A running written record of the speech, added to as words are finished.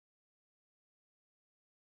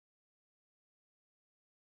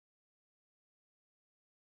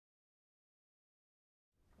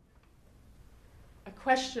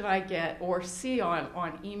question I get or see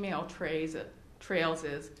on email trails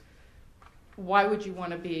is, why would you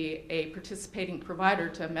want to be a participating provider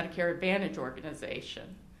to a Medicare Advantage organization?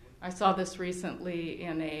 I saw this recently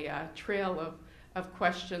in a trail of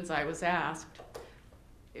questions I was asked.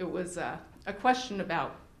 It was a question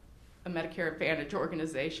about a Medicare Advantage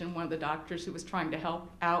organization. One of the doctors who was trying to help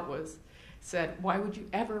out said, why would you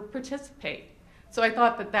ever participate? So I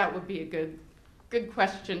thought that would be a good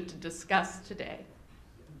question to discuss today.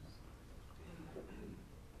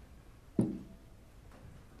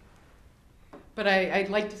 But I'd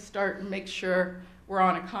like to start and make sure we're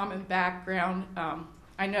on a common background.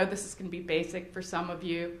 I know this is going to be basic for some of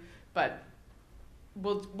you, but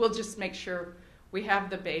we'll just make sure we have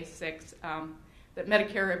the basics. That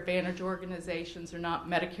Medicare Advantage organizations are not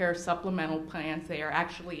Medicare supplemental plans. They are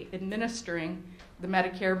actually administering the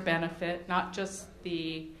Medicare benefit, not just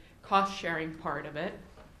the cost-sharing part of it.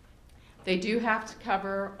 They do have to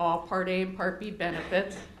cover all Part A and Part B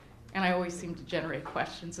benefits, and I always seem to generate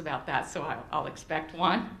questions about that, so I'll expect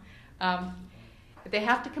one. They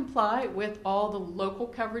have to comply with all the local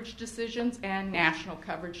coverage decisions and national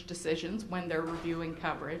coverage decisions when they're reviewing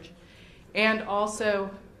coverage. And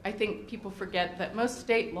also, I think people forget that most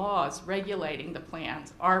state laws regulating the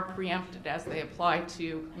plans are preempted as they apply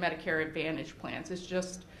to Medicare Advantage plans. It's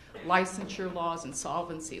just licensure laws and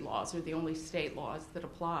solvency laws are the only state laws that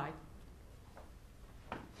apply.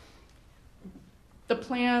 The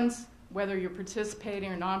plans, whether you're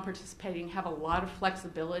participating or non-participating, have a lot of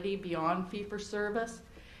flexibility beyond fee-for-service.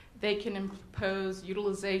 They can impose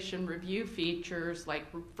utilization review features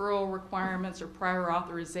like referral requirements or prior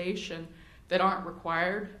authorization that aren't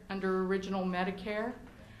required under original Medicare.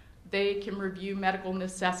 They can review medical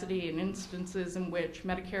necessity in instances in which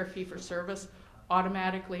Medicare fee-for-service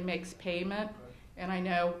automatically makes payment. And I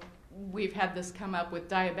know we've had this come up with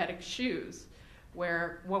diabetic shoes,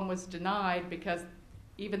 where one was denied because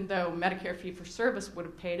even though Medicare fee-for-service would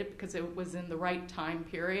have paid it because it was in the right time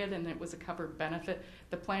period and it was a covered benefit,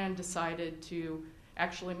 the plan decided to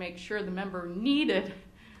actually make sure the member needed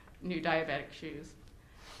new diabetic shoes.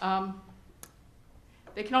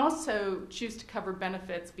 They can also choose to cover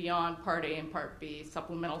benefits beyond Part A and Part B,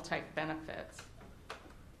 supplemental type benefits.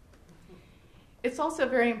 It's also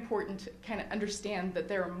very important to kind of understand that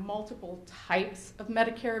there are multiple types of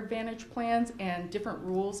Medicare Advantage plans and different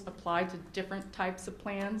rules apply to different types of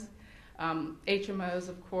plans. HMOs,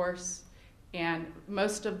 of course, and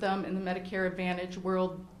most of them in the Medicare Advantage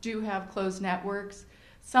world do have closed networks.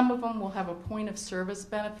 Some of them will have a point of service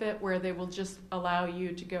benefit where they will just allow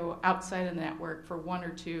you to go outside of the network for one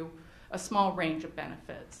or two, a small range of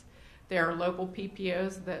benefits. There are local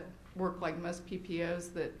PPOs that work like most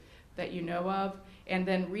PPOs that you know of, and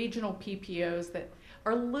then regional PPOs that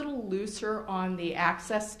are a little looser on the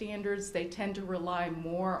access standards. They tend to rely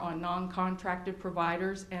more on non-contracted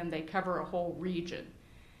providers, and they cover a whole region.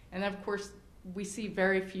 And of course, we see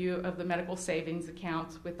very few of the medical savings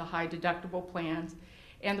accounts with the high deductible plans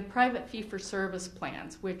and the private fee-for-service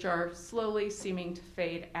plans, which are slowly seeming to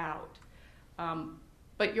fade out.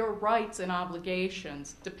 But your rights and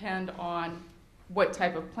obligations depend on what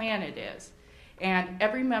type of plan it is. And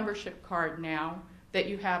every membership card now that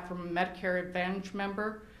you have from a Medicare Advantage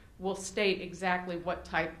member will state exactly what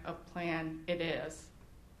type of plan it is.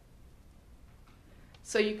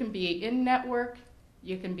 So you can be in-network,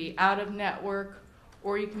 you can be out-of-network,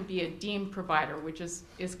 or you can be a deemed provider, which is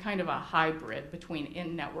kind of a hybrid between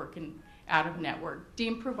in-network and out-of-network.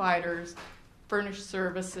 Deemed providers furnish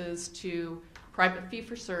services to private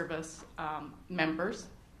fee-for-service members.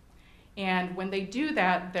 And when they do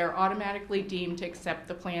that, they're automatically deemed to accept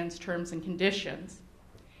the plan's terms and conditions.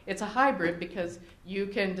 It's a hybrid because you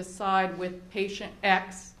can decide with patient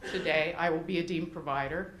X today, I will be a deemed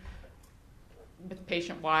provider. With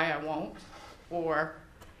patient Y, I won't.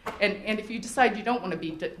 And if you decide you don't want to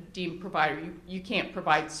be deemed provider, you can't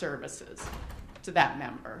provide services to that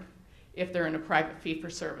member if they're in a private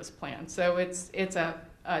fee-for-service plan. So it's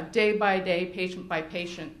a day-by-day,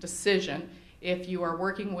 patient-by-patient decision. If you are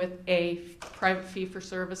working with a private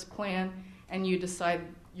fee-for-service plan and you decide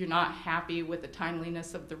you're not happy with the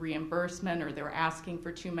timeliness of the reimbursement or they're asking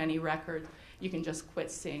for too many records, you can just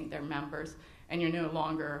quit seeing their members and you're no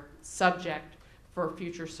longer subject for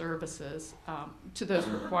future services to those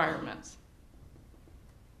requirements.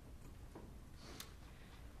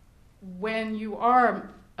 When you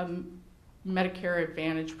are a Medicare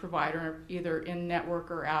Advantage provider, either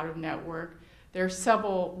in-network or out-of-network, there are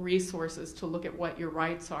several resources to look at what your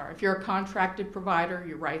rights are. If you're a contracted provider,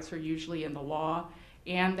 your rights are usually in the law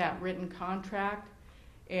and that written contract.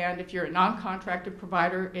 And if you're a non-contracted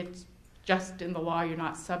provider, it's just in the law. You're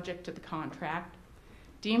not subject to the contract.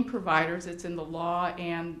 deemed providers, it's in the law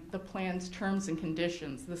and the plan's terms and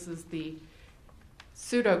conditions. This is the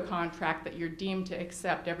pseudo contract that you're deemed to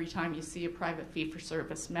accept every time you see a private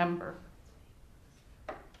fee-for-service member.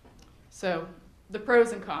 So the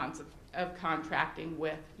pros and cons of contracting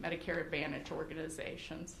with Medicare Advantage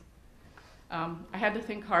organizations. I had to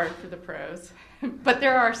think hard for the pros, but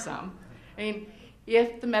there are some. I mean,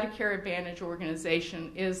 if the Medicare Advantage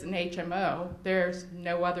organization is an HMO, there's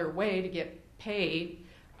no other way to get paid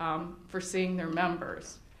for seeing their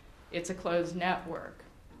members. It's a closed network.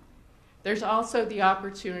 There's also the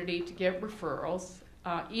opportunity to get referrals.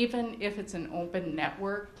 Even if it's an open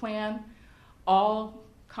network plan, all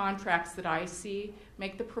contracts that I see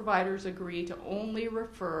make the providers agree to only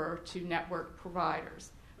refer to network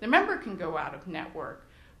providers. The member can go out of network,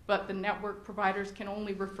 but the network providers can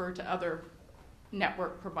only refer to other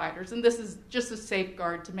network providers. And this is just a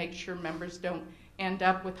safeguard to make sure members don't end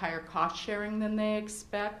up with higher cost sharing than they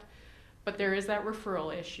expect. But there is that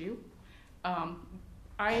referral issue.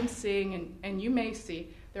 I am seeing, and you may see,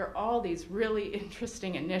 there are all these really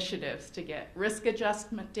interesting initiatives to get risk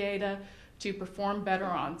adjustment data, to perform better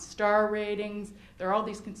on star ratings. There are all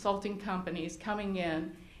these consulting companies coming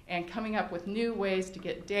in and coming up with new ways to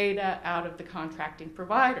get data out of the contracting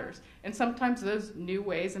providers. And sometimes those new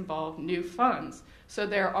ways involve new funds. So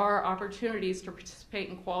there are opportunities to participate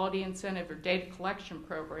in quality incentive or data collection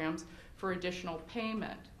programs for additional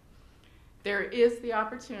payment. There is the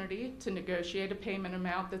opportunity to negotiate a payment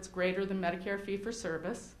amount that's greater than Medicare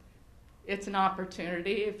fee-for-service. It's an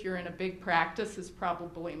opportunity. If you're in a big practice, it's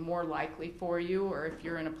probably more likely for you, or if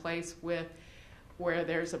you're in a place where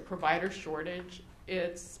there's a provider shortage,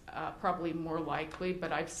 it's probably more likely,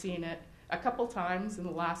 but I've seen it a couple times in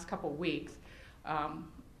the last couple weeks.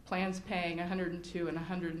 Plans paying 102 and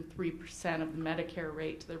 103% of the Medicare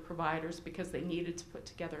rate to their providers because they needed to put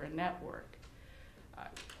together a network.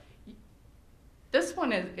 This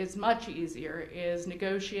one is much easier, is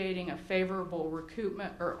negotiating a favorable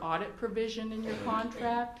recoupment or audit provision in your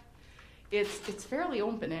contract. It's fairly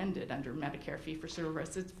open-ended under Medicare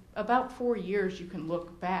fee-for-service. It's about 4 years you can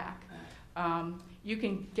look back. You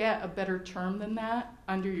can get a better term than that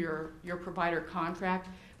under your provider contract.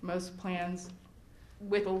 Most plans,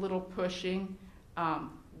 with a little pushing,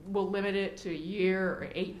 will limit it to a year or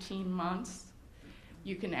 18 months.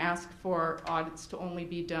 You can ask for audits to only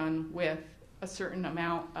be done with a certain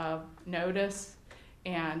amount of notice,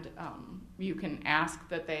 and you can ask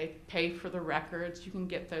that they pay for the records. You can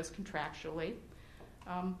get those contractually.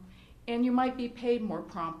 And you might be paid more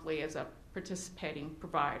promptly as a participating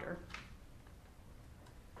provider.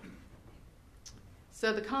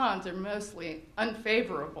 So the cons are mostly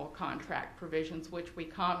unfavorable contract provisions, which we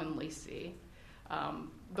commonly see.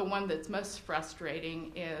 The one that's most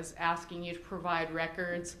frustrating is asking you to provide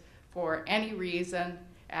records for any reason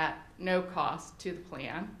at no cost to the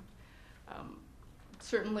plan.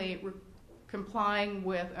 Certainly complying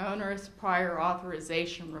with onerous prior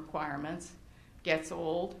authorization requirements gets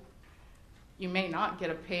old. You may not get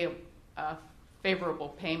a favorable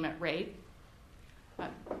payment rate.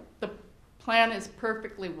 The plan is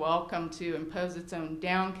perfectly welcome to impose its own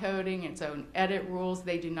downcoding, its own edit rules.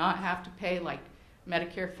 They do not have to pay like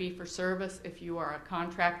Medicare fee-for-service if you are a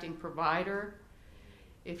contracting provider.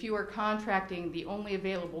 If you are contracting, the only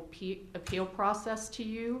available appeal process to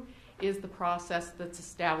you is the process that's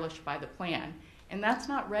established by the plan. And that's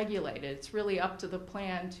not regulated. It's really up to the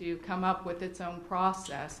plan to come up with its own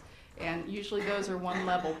process. And usually those are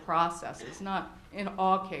one-level processes, not in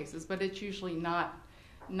all cases, but it's usually not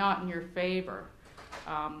in your favor.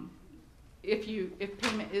 If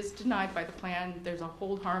payment is denied by the plan, there's a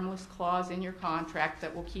hold harmless clause in your contract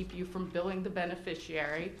that will keep you from billing the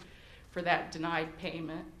beneficiary for that denied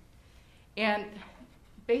payment. And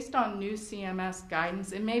based on new CMS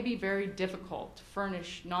guidance, it may be very difficult to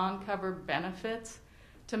furnish non-covered benefits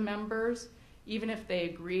to members, even if they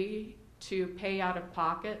agree to pay out of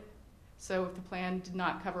pocket. So if the plan did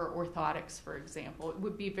not cover orthotics, for example, it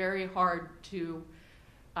would be very hard to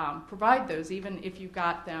provide those, even if you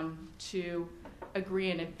got them to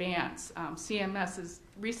agree in advance. CMS has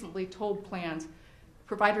recently told plans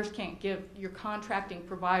providers can't give, your contracting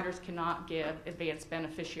providers cannot give advanced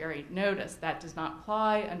beneficiary notice. That does not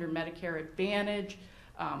apply under Medicare Advantage.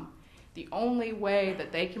 The only way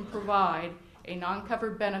that they can provide a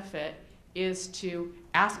non-covered benefit is to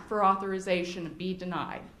ask for authorization and be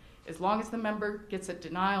denied. As long as the member gets a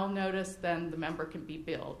denial notice, then the member can be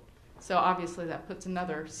billed. So obviously that puts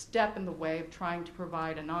another step in the way of trying to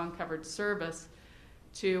provide a non-covered service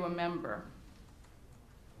to a member.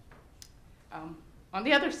 On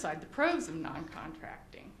the other side, the pros of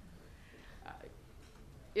non-contracting.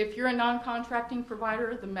 If you're a non-contracting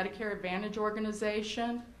provider, the Medicare Advantage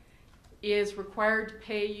organization is required to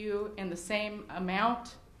pay you in the same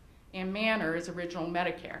amount and manner as original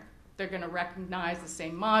Medicare. They're going to recognize the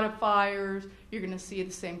same modifiers, you're going to see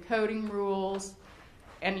the same coding rules,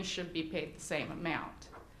 and you should be paid the same amount.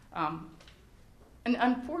 An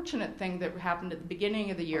unfortunate thing that happened at the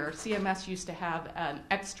beginning of the year, CMS used to have an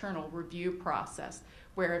external review process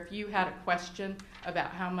where if you had a question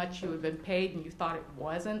about how much you had been paid and you thought it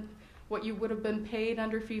wasn't what you would have been paid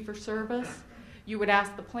under fee-for-service, you would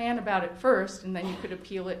ask the plan about it first, and then you could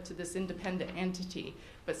appeal it to this independent entity.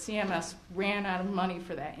 But CMS ran out of money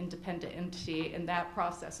for that independent entity, and that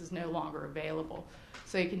process is no longer available.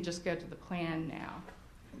 So you can just go to the plan now.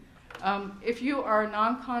 If you are a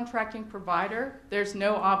non-contracting provider, there's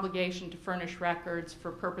no obligation to furnish records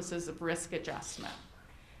for purposes of risk adjustment.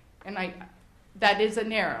 And that is a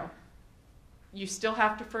narrow. You still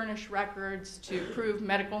have to furnish records to prove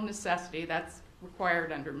medical necessity. That's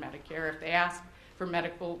required under Medicare. If they ask for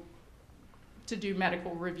to do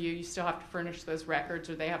medical review, you still have to furnish those records,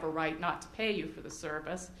 or they have a right not to pay you for the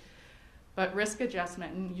service. But risk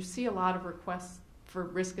adjustment, and you see a lot of requests for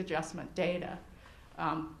risk adjustment data.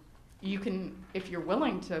 You can, if you're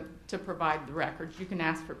willing to provide the records, you can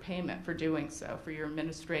ask for payment for doing so, for your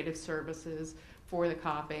administrative services, for the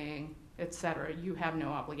copying, et cetera. You have no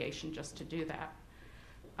obligation just to do that.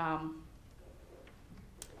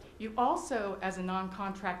 You also, as a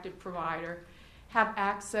non-contracted provider, have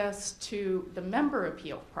access to the member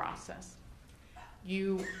appeal process.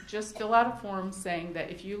 You just fill out a form saying that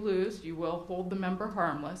if you lose, you will hold the member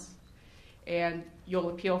harmless, and you'll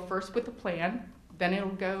appeal first with the plan, then it'll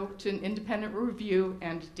go to an independent review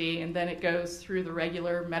entity, and then it goes through the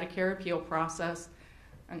regular Medicare appeal process,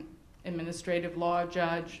 an administrative law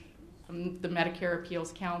judge, the Medicare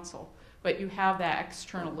Appeals Council. But you have that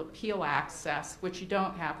external appeal access, which you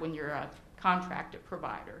don't have when you're a contracted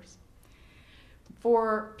providers.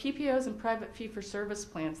 For PPOs and private fee-for-service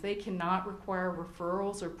plans, they cannot require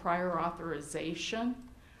referrals or prior authorization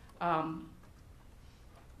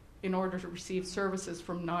in order to receive services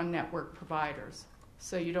from non-network providers.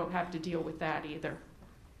 So you don't have to deal with that either.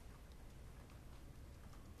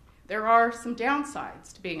 There are some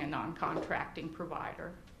downsides to being a non-contracting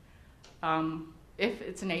provider. If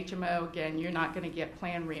it's an HMO, again, you're not going to get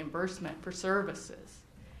plan reimbursement for services.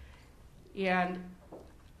 And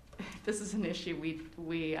this is an issue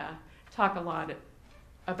we talk about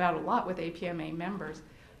a lot with APMA members.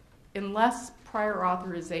 Unless prior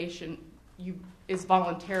authorization is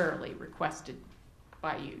voluntarily requested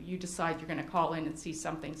by you, you decide you're going to call in and see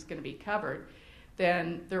something's going to be covered,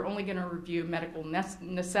 then they're only going to review medical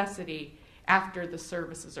necessity after the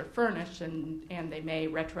services are furnished, and they may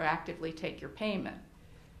retroactively take your payment.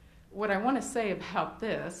 What I want to say about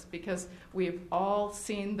this, because we've all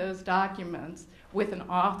seen those documents with an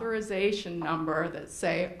authorization number that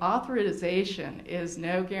say authorization is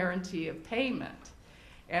no guarantee of payment.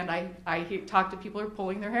 And I talk to people who are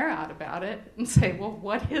pulling their hair out about it and say, well,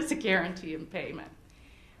 what is a guarantee of payment?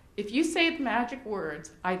 If you say the magic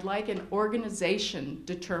words, I'd like an organization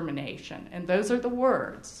determination, and those are the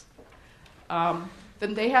words,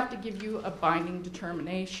 then they have to give you a binding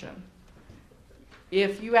determination.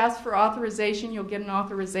 If you ask for authorization, you'll get an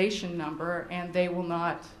authorization number, and they will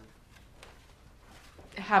not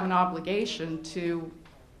have an obligation to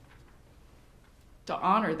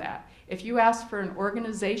honor that. If you ask for an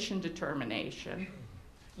organization determination,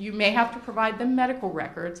 you may have to provide them medical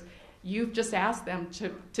records. You've just asked them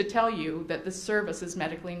to tell you that the service is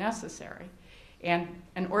medically necessary. And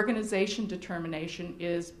an organization determination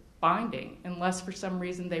is binding unless for some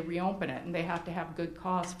reason they reopen it, and they have to have good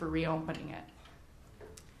cause for reopening it.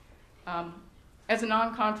 As a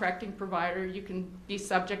non-contracting provider, you can be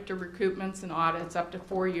subject to recoupments and audits up to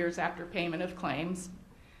 4 years after payment of claims.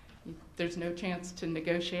 There's no chance to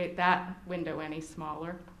negotiate that window any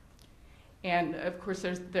smaller. And of course,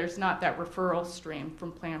 there's not that referral stream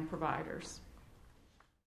from plan providers.